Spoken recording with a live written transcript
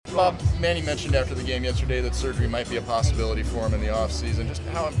Bob, Manny mentioned after the game yesterday that surgery might be a possibility for him in the offseason. Just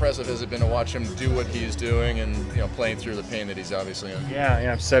how impressive has it been to watch him do what he's doing and playing through the pain that he's obviously in?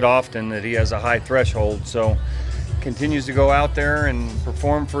 Yeah, I've said often that he has a high threshold, so continues to go out there and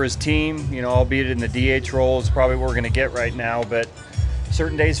perform for his team, albeit in the DH role is probably what we're going to get right now, but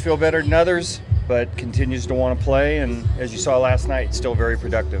certain days feel better than others, but continues to want to play, and as you saw last night, still very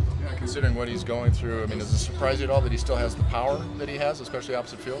productive. Yeah, considering what he's going through, does it surprise you at all that he still has the power that he has, especially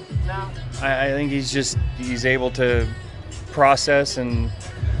opposite field? I think he's able to process and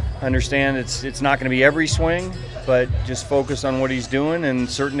understand it's not going to be every swing, but just focus on what he's doing, and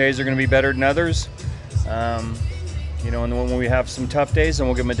certain days are going to be better than others. And when we have some tough days, then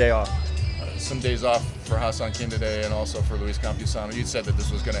we'll give him a day off. Some days off for Hassan Kim today and also for Luis Campusano. You said that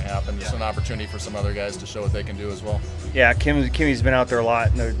this was going to happen. It's an opportunity for some other guys to show what they can do as well. Yeah, Kimmy's been out there a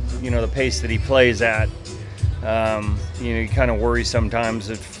lot, and the pace that he plays at, you kind of worry sometimes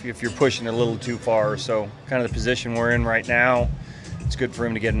if you're pushing it a little too far. So kind of the position we're in right now, it's good for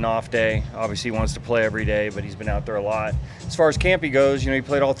him to get an off day. Obviously he wants to play every day, but he's been out there a lot. As far as Campy goes, he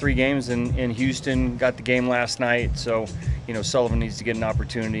played all 3 games in Houston, got the game last night. So, Sullivan needs to get an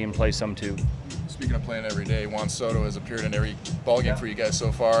opportunity and play some too. Speaking of playing every day, Juan Soto has appeared in every ballgame for you guys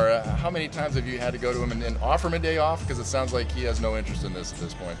so far. How many times have you had to go to him and offer him a day off? Because it sounds like he has no interest in this at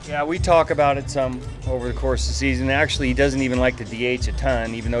this point. Yeah, we talk about it some over the course of the season. Actually, he doesn't even like to DH a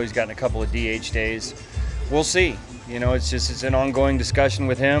ton, even though he's gotten a couple of DH days. We'll see. It's an ongoing discussion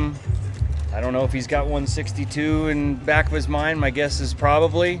with him. I don't know if he's got 162 in the back of his mind. My guess is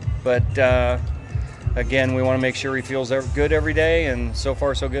probably. But, again, we want to make sure he feels good every day, and so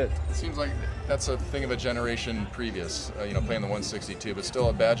far so good. It seems like that's a thing of a generation previous, playing the 162, but still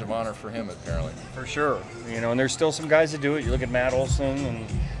a badge of honor for him, apparently. For sure. And there's still some guys that do it. You look at Matt Olson and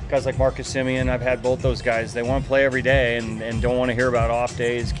guys like Marcus Semien. I've had both those guys. They want to play every day and don't want to hear about off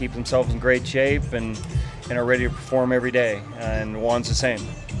days, keep themselves in great shape, and are ready to perform every day. And Juan's the same.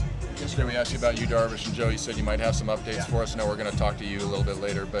 Yesterday we asked you about Darvish and Joe. You said you might have some updates for us. I know we're going to talk to you a little bit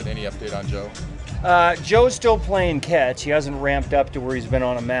later, but any update on Joe? Joe's still playing catch. He hasn't ramped up to where he's been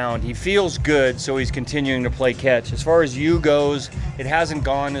on a mound. He feels good, so he's continuing to play catch. As far as goes, it hasn't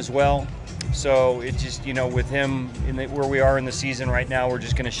gone as well. So it just, with him where we are in the season right now, we're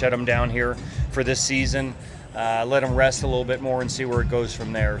just going to shut him down here for this season, let him rest a little bit more and see where it goes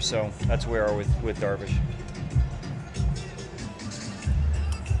from there. So that's where we are with Darvish.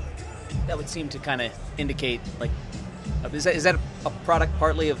 That would seem to kind of indicate, is that a product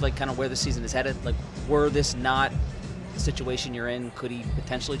partly of kind of where the season is headed? Were this not the situation you're in, could he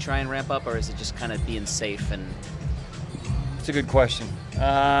potentially try and ramp up, or is it just kind of being safe? And it's a good question.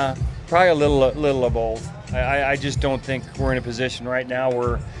 Probably a little of both. I just don't think we're in a position right now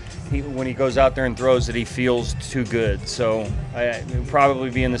where when he goes out there and throws that he feels too good. So we'll probably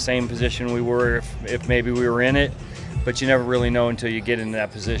be in the same position we were if maybe we were in it. But you never really know until you get into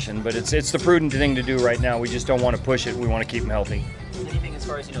that position. But it's the prudent thing to do right now. We just don't want to push it. We want to keep him healthy. Anything as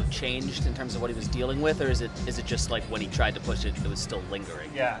far as changed in terms of what he was dealing with, or is it just like when he tried to push it, it was still lingering?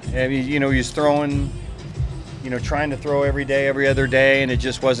 Yeah. He's throwing, trying to throw every day, every other day, and it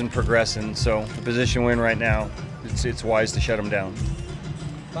just wasn't progressing. So the position we're in right now, it's wise to shut him down.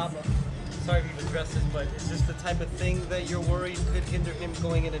 Bob, sorry if you've addressed this, but is this the type of thing that you're worried could hinder him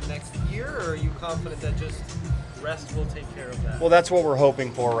going into next year, or are you confident that just rest will take care of that? Well, that's what we're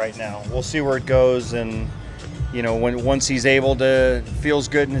hoping for right now. We'll see where it goes, and once he's feels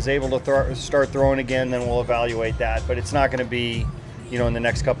good and is able to start throwing again, then we'll evaluate that. But it's not going to be, in the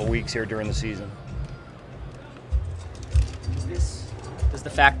next couple of weeks here during the season. Does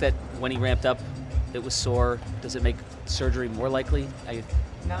the fact that when he ramped up, it was sore, does it make surgery more likely?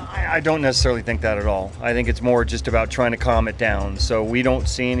 No, I don't necessarily think that at all. I think it's more just about trying to calm it down. So we don't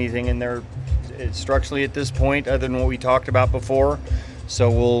see anything in there structurally at this point other than what we talked about before.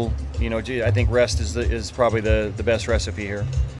 So I think rest is probably the best recipe here.